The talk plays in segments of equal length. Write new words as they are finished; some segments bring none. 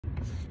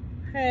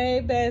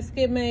Hey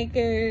basket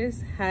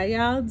makers, how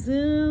y'all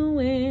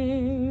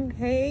doing?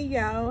 Hey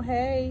y'all,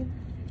 hey.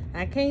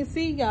 I can't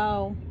see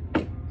y'all,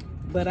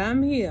 but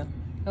I'm here.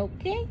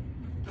 Okay?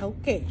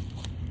 Okay.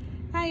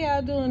 How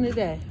y'all doing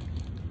today?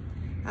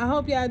 I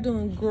hope y'all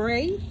doing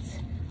great.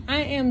 I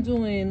am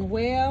doing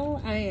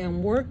well. I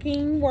am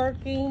working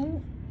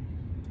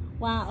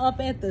while up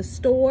at the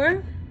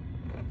store.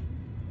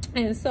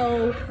 And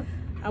so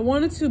I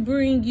wanted to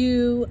bring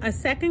you a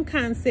second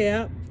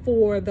concept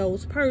for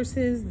those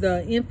purses,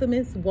 the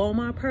infamous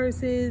Walmart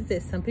purses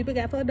that some people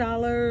got for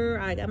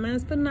 $1. I got mine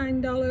for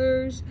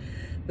 $9.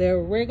 Their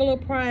regular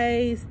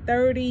price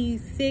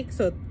 $36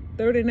 or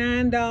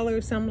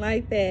 $39, something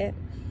like that.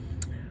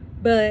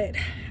 But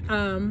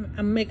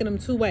I'm making them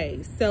two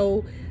ways.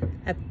 So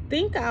I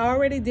think I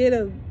already did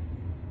a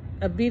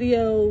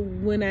video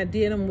when I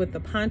did them with the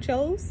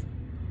ponchos.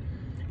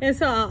 And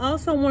so I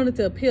also wanted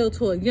to appeal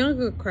to a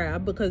younger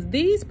crowd because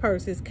these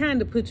purses kind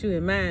of put you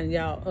in mind,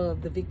 y'all,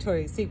 of the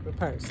Victoria's Secret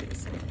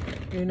purses.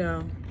 You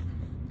know,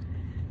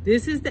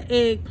 this is the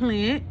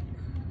eggplant.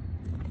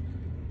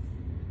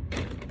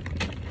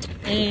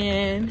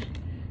 And,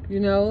 you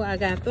know, I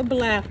got the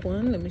black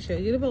one. Let me show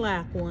you the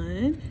black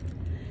one.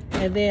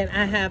 And then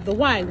I have the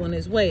white one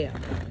as well.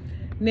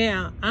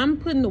 Now, I'm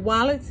putting the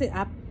wallets in.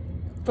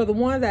 For the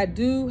ones I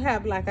do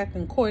have, like I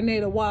can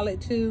coordinate a wallet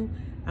to,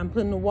 I'm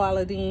putting the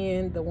wallet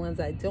in. The ones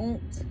I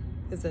don't,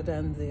 it's a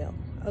done deal.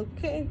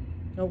 Okay?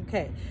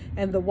 Okay.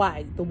 And the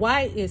white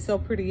is so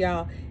pretty,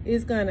 y'all.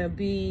 It's gonna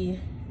be,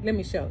 let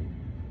me show you.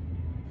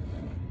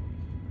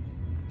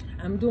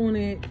 I'm doing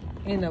it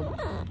in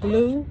a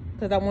blue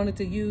because I wanted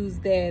to use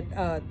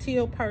that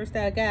teal purse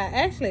that I got.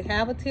 I actually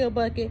have a teal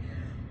bucket,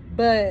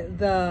 but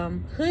the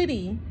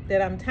hoodie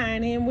that I'm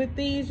tying in with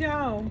these,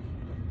 y'all,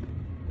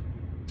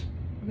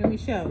 let me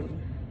show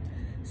you.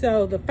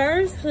 So the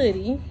first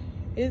hoodie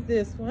is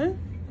this one.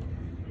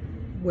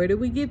 Where did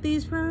we get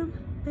these from?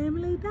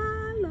 Family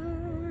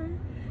Dollar.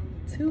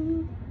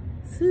 $2.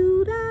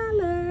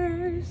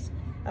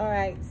 All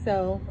right,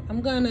 so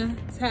I'm gonna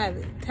tie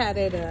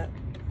that up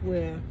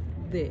with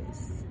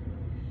this,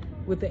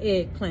 with the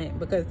eggplant,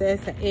 because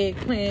that's an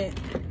eggplant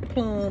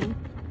plum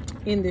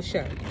in the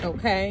shirt,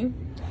 okay?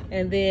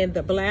 And then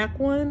the black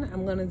one,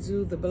 I'm gonna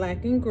do the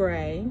black and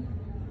gray.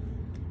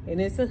 And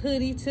it's a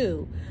hoodie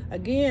too.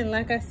 Again,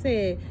 like I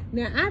said,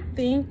 now I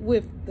think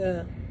with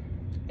the,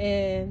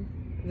 and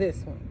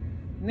this one.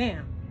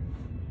 Now,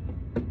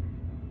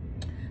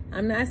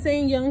 I'm not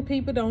saying young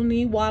people don't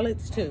need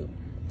wallets too.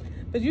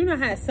 But you know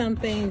how some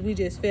things we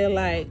just feel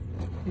like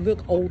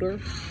look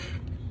older,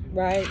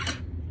 right?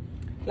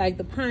 Like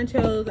the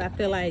ponchos, I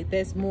feel like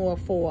that's more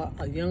for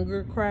a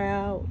younger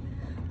crowd,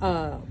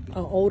 an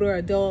older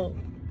adult,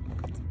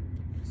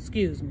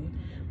 excuse me,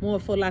 more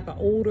for like an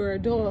older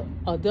adult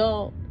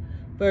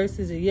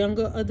versus a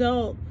younger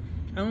adult.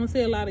 I don't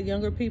see a lot of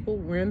younger people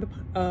wearing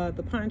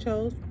the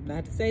ponchos.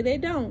 Not to say they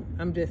don't.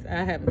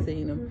 I haven't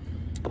seen them.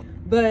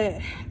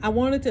 But I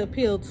wanted to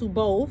appeal to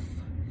both.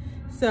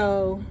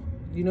 So,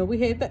 you know, we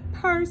had the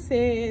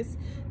purses.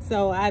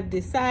 So I've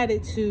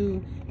decided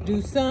to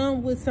do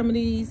some with some of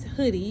these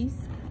hoodies.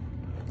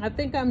 I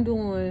think I'm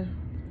doing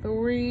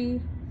 3,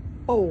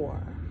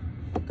 4.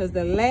 Because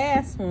the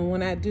last one,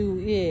 when I do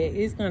it,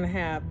 it's going to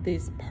have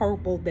this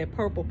purple, that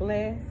purple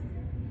blast.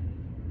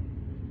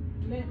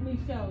 Let me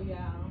show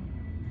y'all.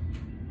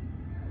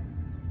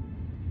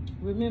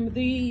 Remember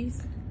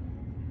these?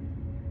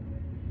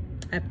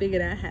 I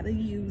figured out how to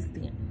use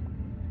them.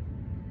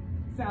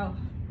 So,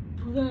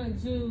 we're going to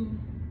do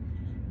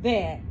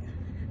that.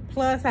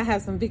 Plus, I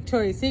have some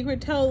Victoria's Secret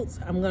totes.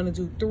 I'm going to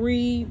do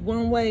 3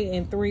 one way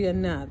and 3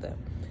 another.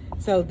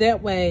 So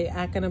that way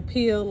I can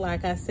appeal,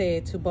 like I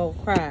said, to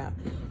both crowds.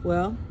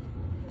 Well,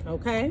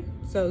 okay.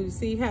 So you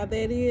see how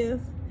that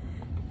is?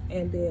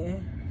 And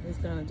then it's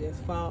going to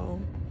just fall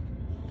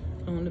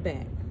on the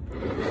back.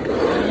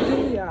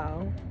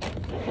 Y'all,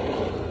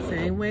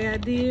 same way I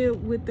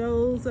did with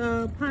those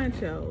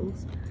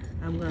ponchos.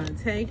 I'm going to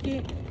take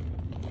it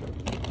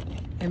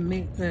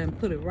and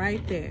put it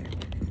right there.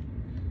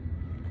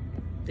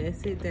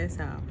 That's it. That's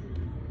all.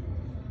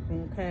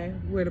 Okay,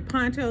 where the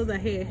ponchos I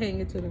had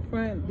hanging to the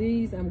front,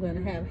 these I'm going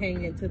to have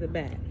hanging to the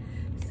back.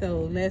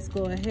 So let's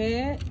go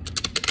ahead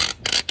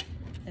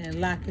and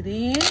lock it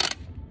in.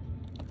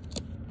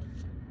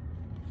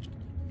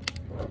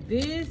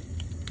 This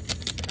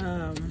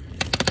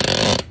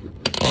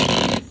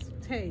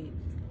tape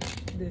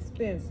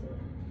dispenser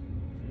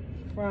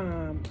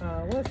from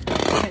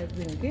has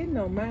been getting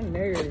on my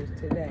nerves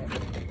today.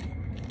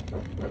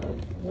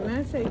 When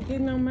I say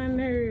getting on my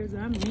nerves,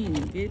 I mean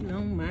getting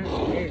on my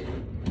nerves.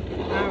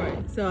 All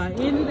right, so I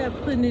ended up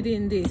putting it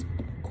in this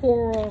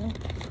coral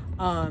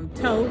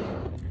tote.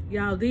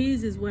 Y'all,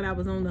 these is what I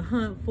was on the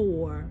hunt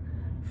for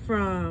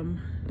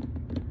from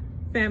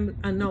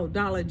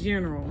Dollar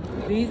General.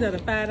 These are the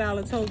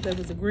 $5 totes. There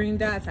was the green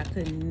dots. I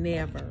could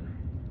never,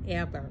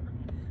 ever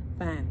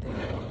find them.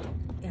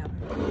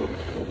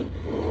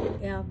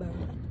 Ever.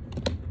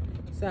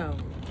 So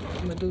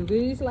I'm gonna do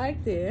these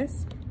like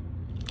this.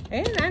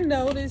 And I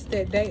noticed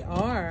that they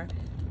are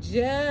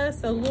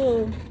just a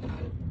little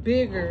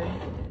bigger,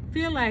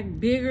 feel like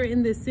bigger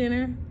in the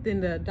center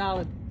than the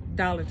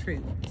Dollar Tree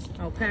ones,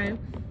 okay?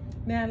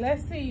 Now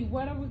let's see,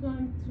 what are we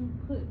going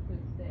to put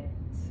with that?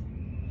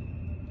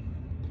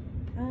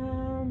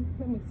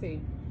 Let me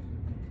see.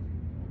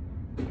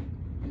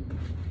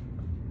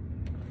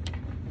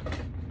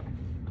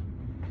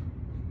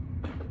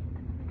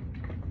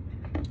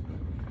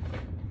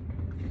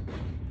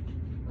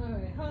 All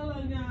right, hold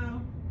on,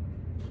 y'all.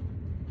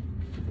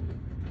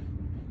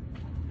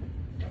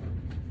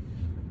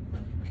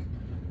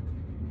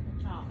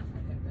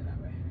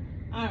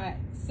 All right,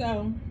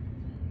 so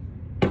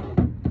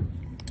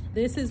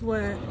this is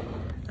what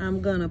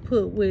I'm gonna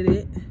put with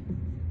it.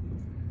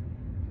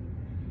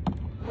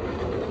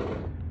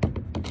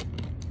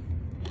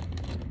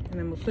 And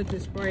I'm gonna put the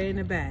spray in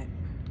the back.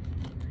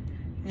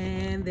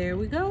 And there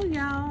we go,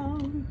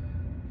 y'all.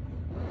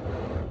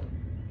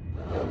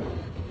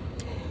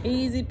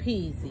 Easy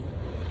peasy,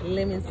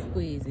 lemon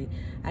squeezy.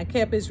 I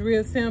kept it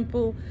real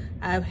simple.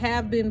 I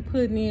have been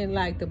putting in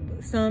like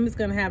some is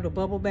gonna have the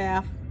bubble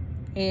bath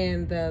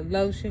and the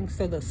lotion,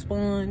 so the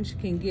sponge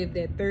can give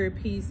that third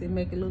piece and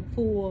make it look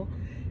full.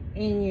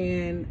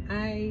 And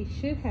I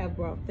should have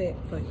brought that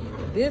for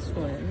this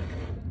one,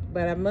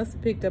 but I must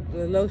have picked up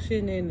the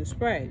lotion and the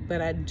spray.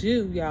 But I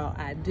do, y'all,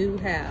 I do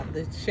have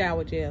the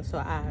shower gel, so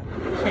I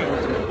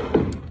changed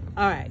it.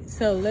 All right,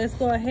 so let's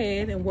go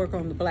ahead and work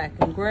on the black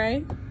and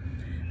gray.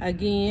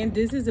 Again,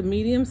 this is a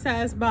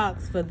medium-sized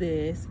box for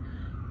this,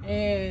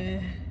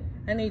 and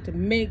I need to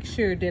make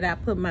sure that I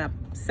put my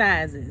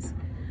sizes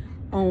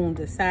on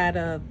the side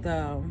of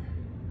the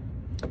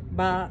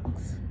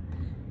box,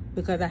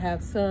 because I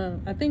have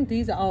some, I think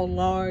these are all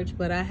large,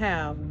 but I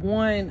have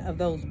one of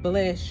those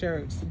blessed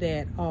shirts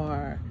that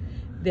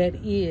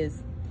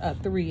is a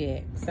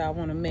 3X. So I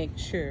want to make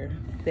sure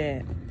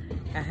that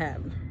I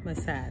have my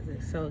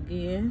sizes. So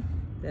again,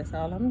 that's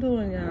all I'm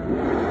doing, y'all.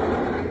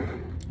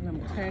 And I'm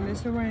gonna turn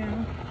this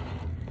around.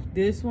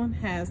 This one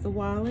has the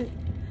wallet.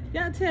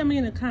 Y'all tell me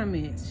in the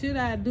comments, should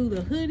I do the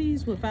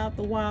hoodies without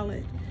the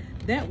wallet?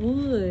 That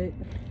would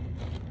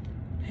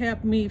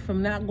help me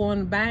from not going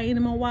to buy any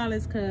more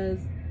wallets, because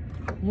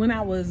when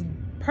I was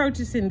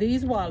purchasing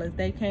these wallets,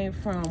 they came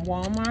from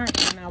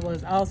Walmart, and I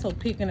was also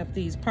picking up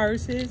these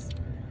purses.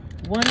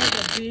 One of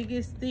the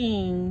biggest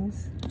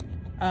things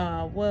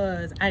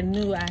was I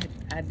knew I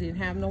didn't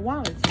have no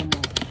wallets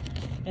anymore.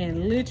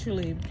 And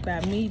literally by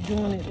me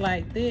doing it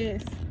like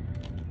this,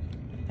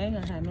 I ain't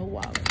gonna have no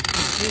wallet.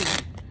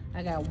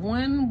 I got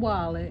one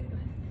wallet,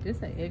 this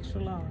is an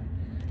extra large.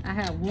 I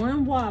have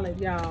one wallet,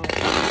 y'all,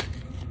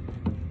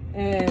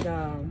 and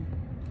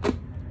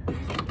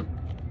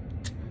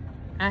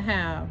I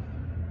have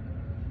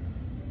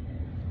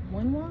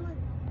one wallet.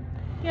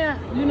 Yeah,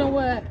 you know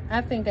what?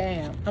 I think I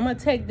am. I'm gonna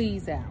take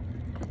these out.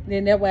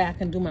 Then that way I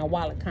can do my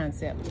wallet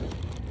concept too.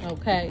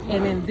 Okay,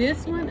 and in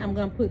this one, I'm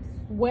gonna put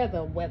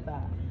weather,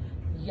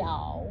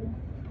 y'all.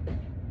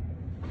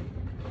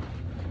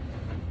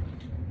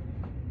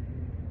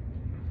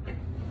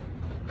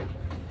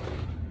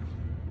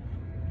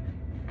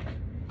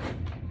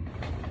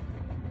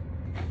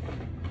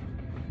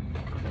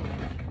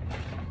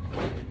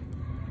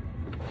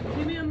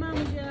 Give me a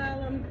moment,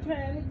 y'all. I'm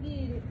trying to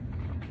get it.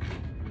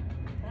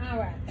 All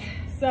right.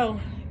 So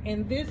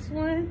in this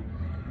one,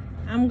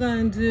 I'm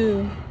gonna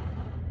do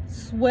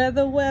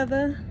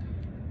weather.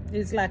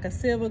 It's like a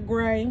silver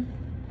gray.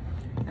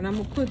 And I'm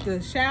gonna put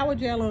the shower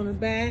gel on the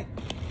back,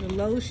 the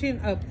lotion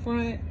up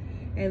front,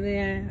 and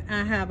then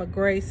I have a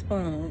gray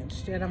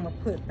sponge that I'm gonna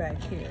put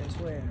back here as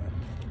well.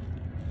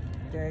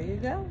 There you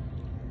go.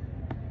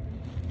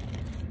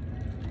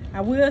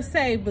 I will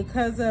say,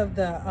 because of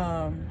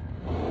the,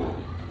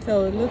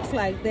 so it looks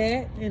like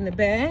that in the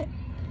back,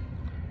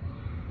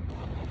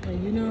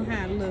 and you know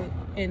how it look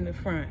in the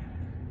front.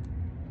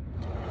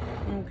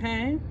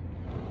 Okay,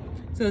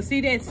 so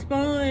see that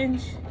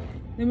sponge?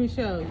 Let me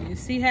show you. You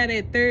see how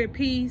that third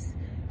piece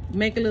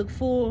make it look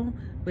full,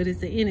 but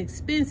it's an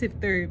inexpensive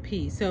third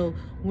piece. So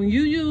when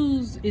you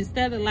use,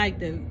 instead of like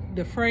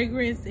the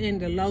fragrance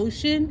and the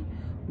lotion,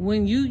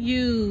 when you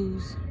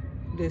use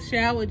the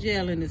shower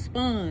gel and the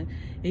sponge,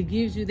 it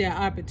gives you that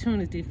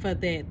opportunity for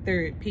that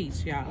third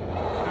piece, y'all.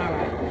 All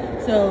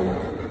right, so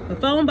the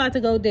phone about to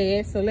go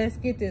dead, so let's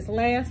get this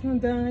last one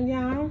done,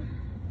 y'all.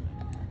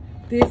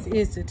 This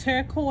is the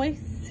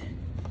turquoise.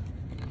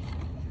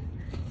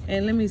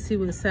 And let me see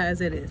what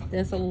size it is.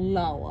 That's a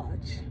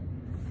large.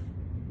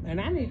 And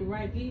I need to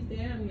write these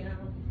down, y'all.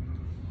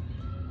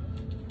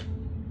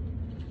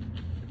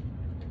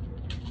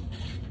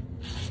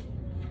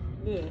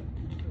 Good.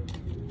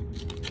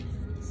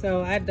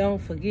 So I don't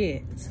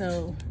forget.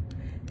 So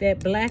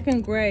that black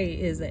and gray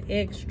is an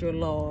extra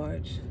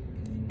large.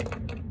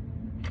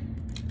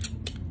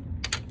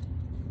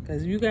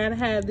 Because you got to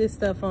have this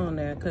stuff on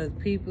there, because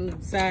people,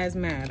 size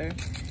matter.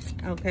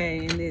 Okay,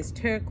 and this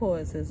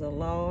turquoise is a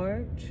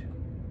large.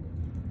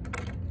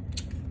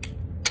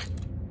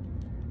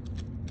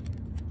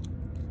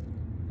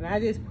 And I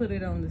just put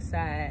it on the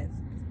sides.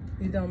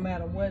 It don't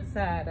matter what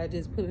side, I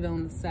just put it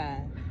on the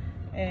side.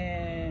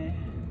 And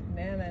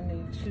then I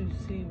to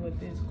see what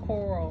this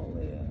coral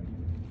is.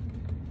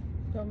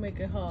 Don't make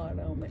it hard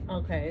on me.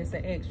 Okay, it's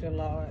an extra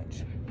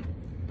large.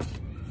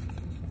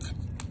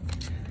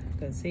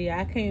 Cause see,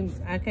 I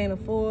can't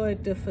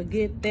afford to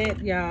forget that,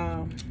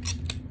 y'all.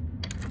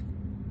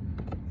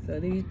 So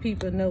these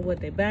people know what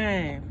they're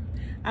buying.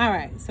 All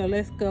right, so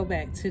let's go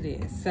back to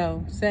this.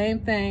 So same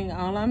thing,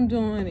 all I'm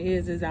doing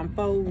is I'm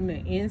folding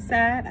the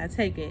inside. I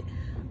take it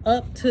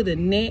up to the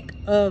neck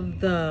of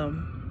the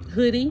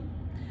hoodie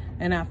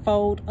and I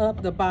fold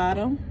up the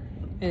bottom,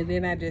 and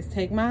then I just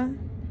take my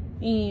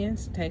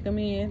ends, take them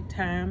in,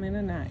 tie them in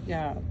a knot,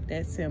 y'all.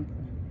 That's simple.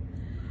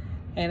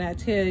 And I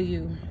tell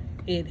you,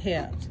 it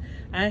helps.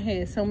 I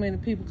had so many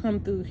people come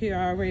through here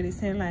already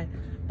saying like,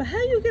 but how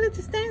you get it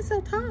to stand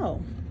so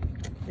tall?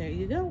 There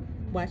you go.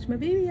 Watch my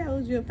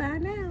videos, you'll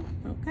find out,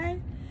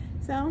 okay?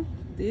 So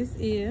this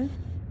is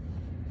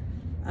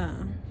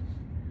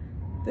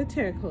the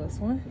turquoise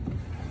one.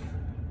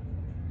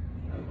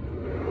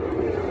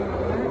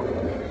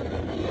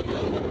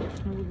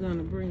 And we're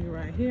gonna bring it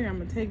right here. I'm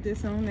gonna take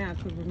this on now,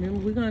 because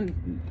remember,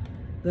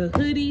 the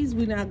hoodies,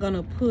 we're not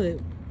gonna put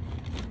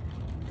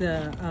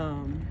the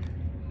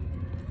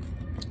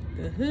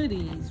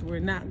hoodies, we're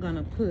not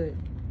gonna put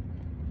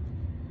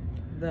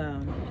the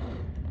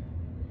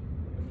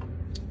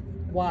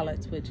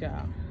wallets with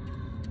y'all.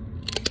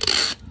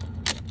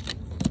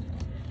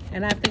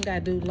 And I think I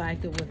do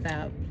like it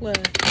without. Plus,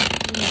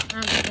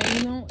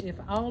 you know, if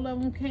all of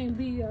them can't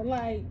be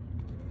alike,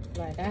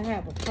 like I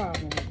have a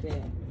problem with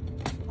that.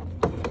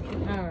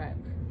 All right,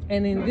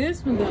 and in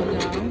this one though,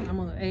 y'all, I'm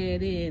gonna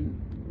add in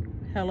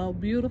Hello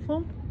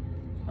Beautiful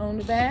on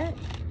the back,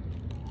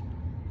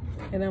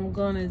 and I'm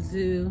gonna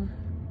do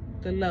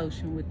the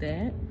lotion with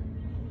that.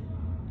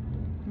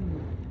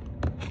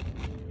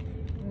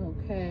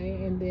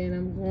 Okay, and then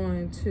I'm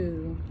going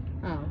to,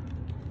 I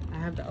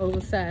have the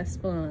oversized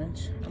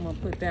sponge. I'm gonna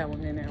put that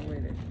one in there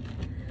with it.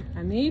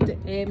 I need to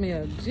add me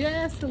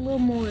just a little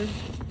more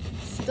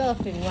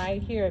stuffing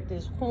right here at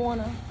this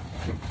corner,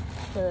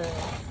 because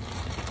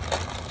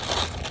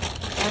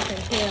I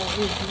can tell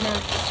it's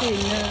not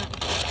sitting up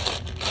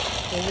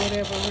for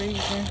whatever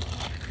reason.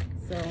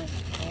 So,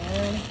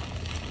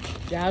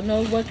 y'all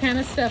know what kind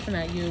of stuffing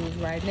I use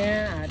right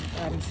now.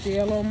 I'm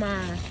still on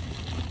my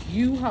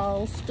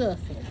U-Haul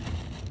stuffing.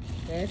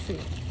 That's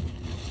it.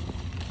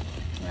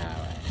 All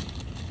right.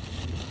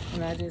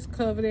 And I just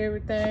covered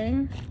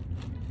everything.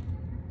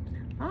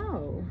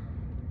 Oh.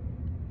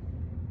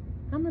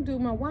 I'm gonna do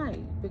my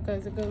white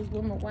because it goes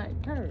with my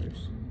white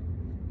purse.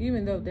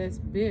 Even though that's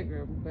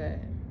bigger, but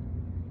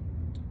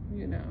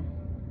you know,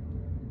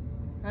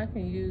 I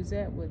can use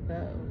that with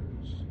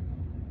those.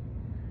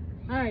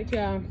 All right,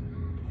 y'all.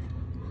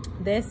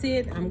 That's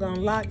it. I'm gonna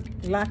lock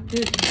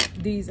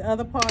these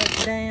other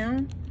parts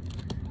down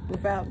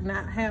without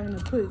not having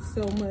to put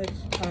so much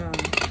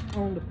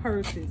on the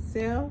purse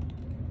itself.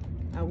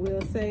 I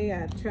will say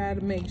I try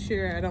to make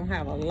sure I don't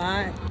have a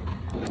lot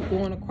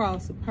going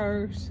across the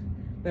purse,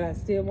 but I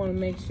still want to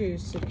make sure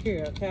it's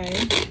secure, okay?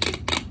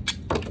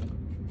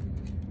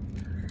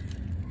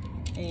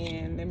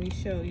 And let me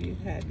show you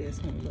how this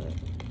one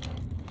looks.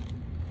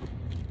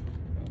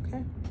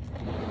 Okay,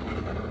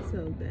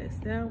 so that's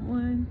that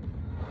one.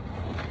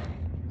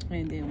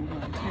 And then we're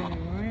gonna turn it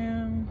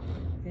around,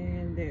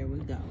 and there we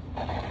go.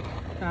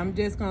 So I'm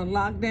just gonna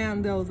lock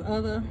down those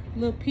other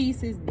little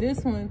pieces.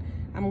 This one,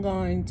 I'm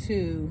going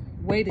to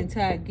wait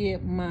until I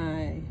get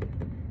my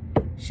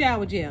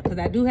shower gel, because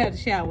I do have the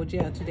shower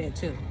gel to that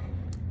too.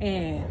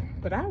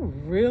 But I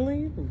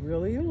really,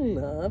 really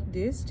love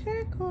this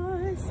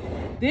turquoise.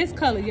 This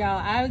color, y'all,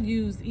 I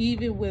used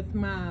even with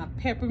my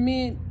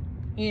peppermint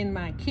in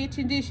my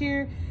kitchen this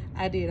year.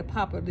 I did a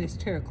pop of this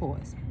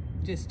turquoise.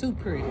 Just too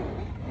pretty.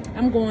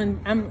 I'm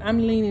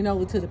leaning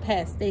over to the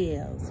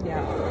pastels,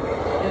 y'all.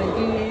 And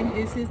again,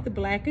 this is the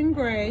black and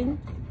gray.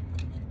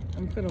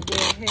 I'm gonna go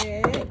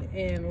ahead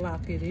and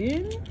lock it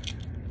in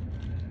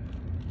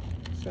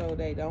so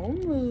they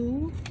don't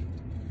move.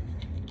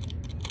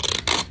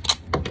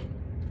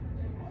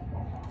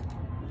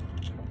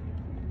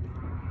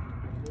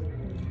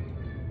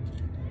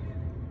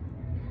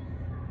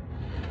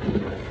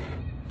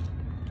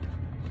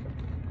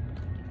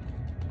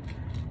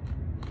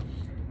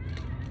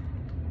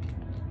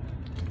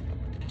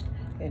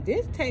 And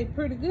this tape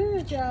pretty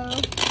good, y'all.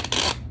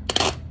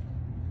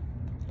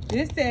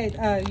 This said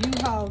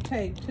U-Haul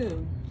tape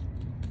too.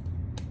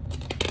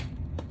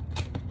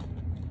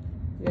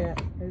 Yeah,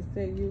 it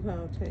said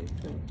U-Haul tape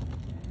too.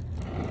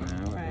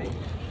 All right,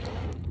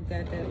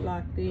 got that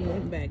locked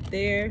in back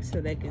there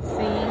so they can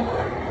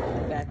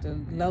see. Got the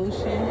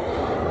lotion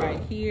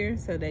right here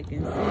so they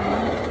can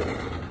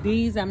see.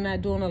 These, I'm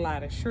not doing a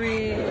lot of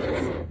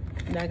shreds.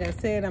 Like I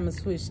said, I'm gonna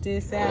switch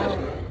this out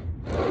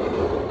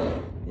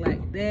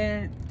like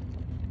that.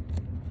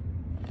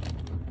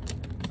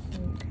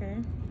 Okay,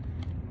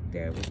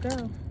 there we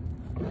go.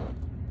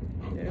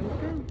 There we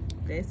go.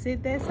 That's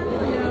it, that's all,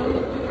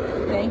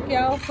 y'all. Thank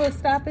y'all for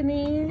stopping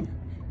in.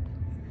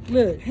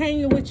 Look,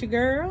 hanging with your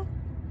girl.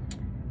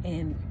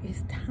 And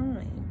it's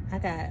time.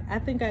 I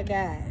think I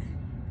got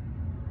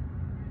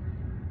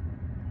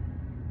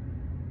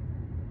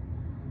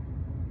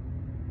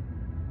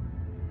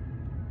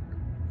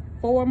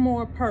 4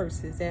 more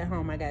purses at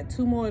home. I got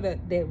 2 more, that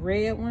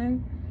red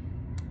one,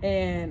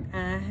 and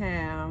I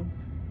have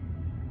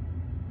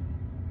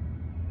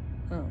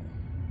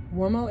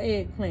 1 more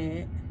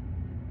eggplant.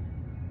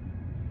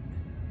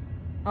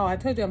 Oh, I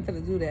told you I'm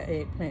gonna do that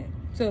eggplant.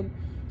 So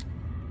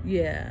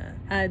yeah,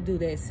 I do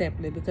that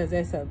separately because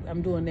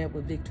I'm doing that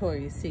with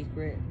Victoria's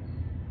Secret.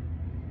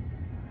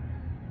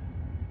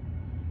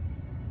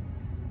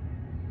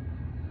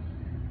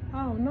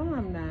 Oh no,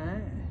 I'm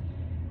not.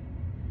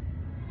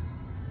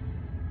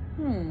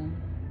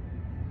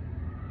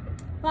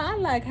 Well, I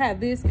like how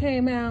this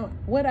came out.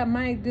 What I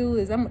might do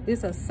is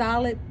it's a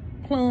solid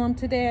plum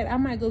to that. I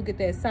might go get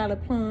that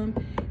solid plum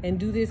and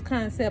do this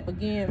concept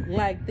again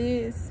like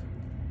this.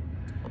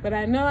 But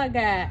I know I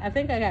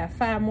think I got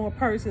 5 more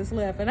purses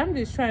left, and I'm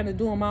just trying to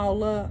do them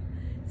all up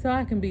so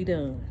I can be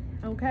done,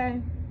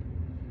 okay?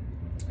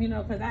 You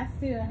know, because I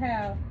still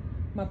have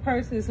my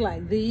purses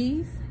like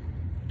these.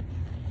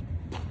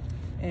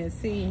 And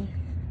see,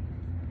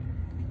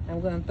 I'm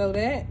going to throw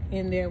that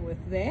in there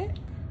with that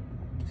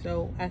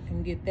so I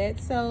can get that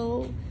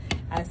sold.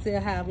 I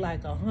still have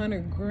like a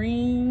hunter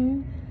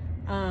green.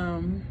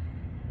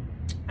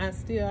 I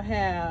still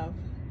have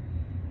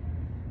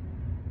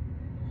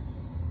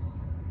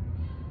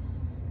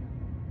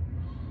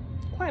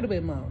quite a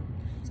bit more.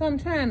 So I'm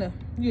trying to,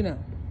 you know,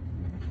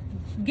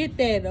 get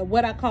that,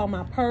 what I call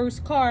my purse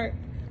cart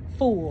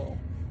full.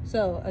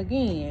 So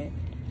again,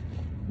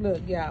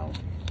 look, y'all,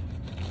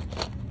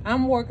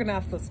 I'm working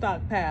off the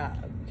stockpile.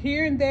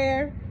 Here and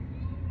there,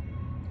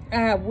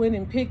 I went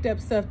and picked up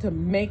stuff to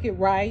make it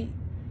right.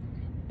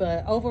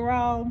 But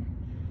overall,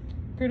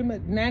 pretty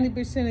much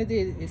 90% of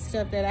it is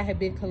stuff that I have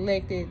been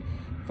collected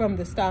from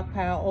the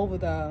stockpile over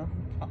the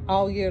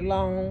all year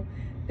long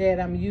that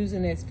I'm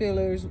using as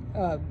fillers.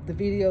 The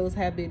videos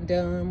have been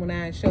done when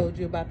I showed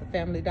you about the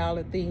Family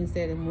Dollar things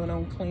that went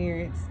on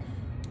clearance.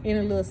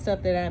 Any little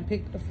stuff that I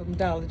picked up from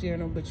Dollar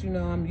General, but you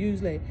know,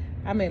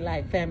 I'm at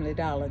like Family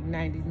Dollar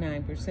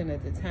 99%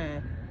 of the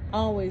time.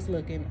 Always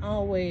looking,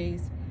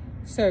 always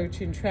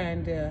searching,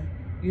 trying to,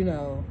 you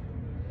know,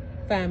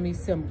 find me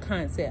some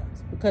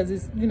concepts because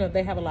it's, you know,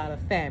 they have a lot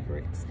of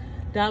fabrics.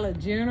 Dollar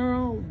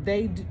General,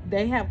 they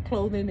have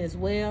clothing as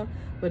well,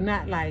 but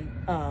not like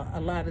a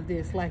lot of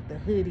this, like the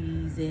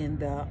hoodies and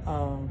the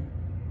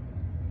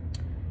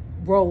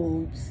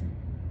robes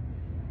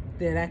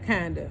that I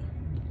kind of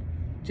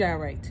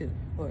gyrate to,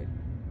 or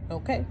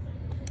okay.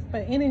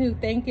 But anywho,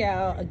 thank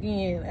y'all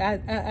again.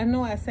 I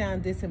know I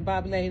sound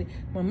discombobulated,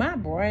 but my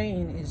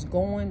brain is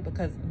going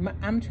because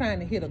I'm trying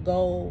to hit a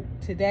goal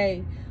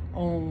today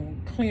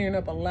on clearing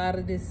up a lot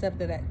of this stuff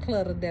that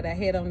clutter that I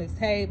had on this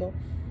table.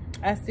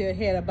 I still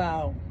had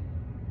about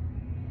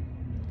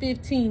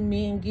 15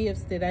 men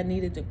gifts that I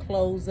needed to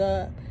close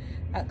up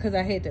because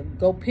I had to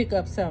go pick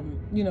up some,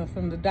 you know,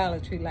 from the Dollar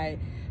Tree. Like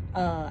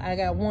I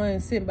got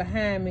one sitting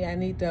behind me. I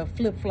need the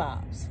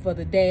flip-flops for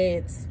the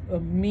dad's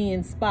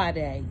men's spa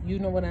day. You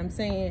know what I'm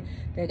saying?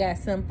 They got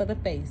some for the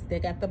face. They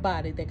got the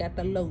body. They got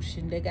the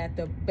lotion. They got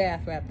the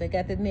bath wrap. They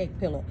got the neck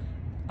pillow.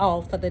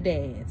 All for the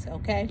dads,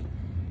 okay?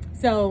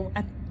 So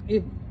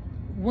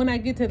when I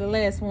get to the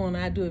last one,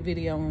 I do a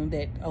video on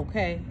that,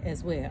 okay,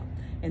 as well.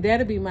 And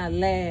that'll be my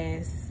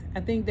last,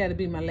 I think that'll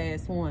be my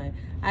last one.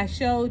 I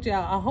showed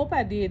y'all, I hope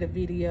I did a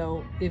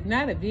video. If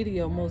not a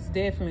video, most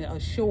definitely a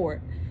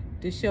short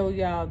to show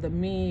y'all the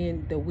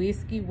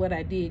whiskey, what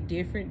I did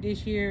different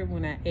this year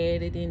when I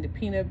added in the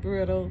peanut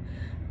brittle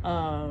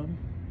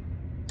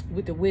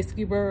with the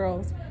whiskey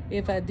barrels.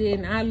 If I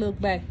didn't, I look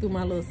back through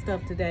my little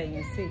stuff today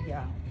and see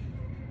y'all.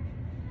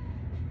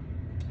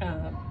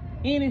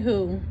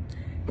 Anywho,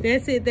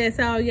 that's it. That's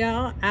all,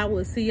 y'all. I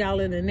will see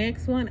y'all in the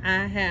next one.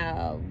 I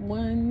have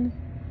 1,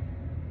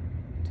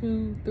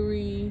 2,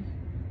 3,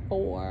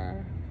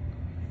 4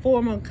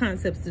 more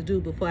concepts to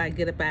do before I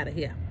get up out of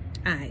here.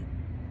 All right.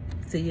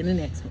 See you in the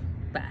next one.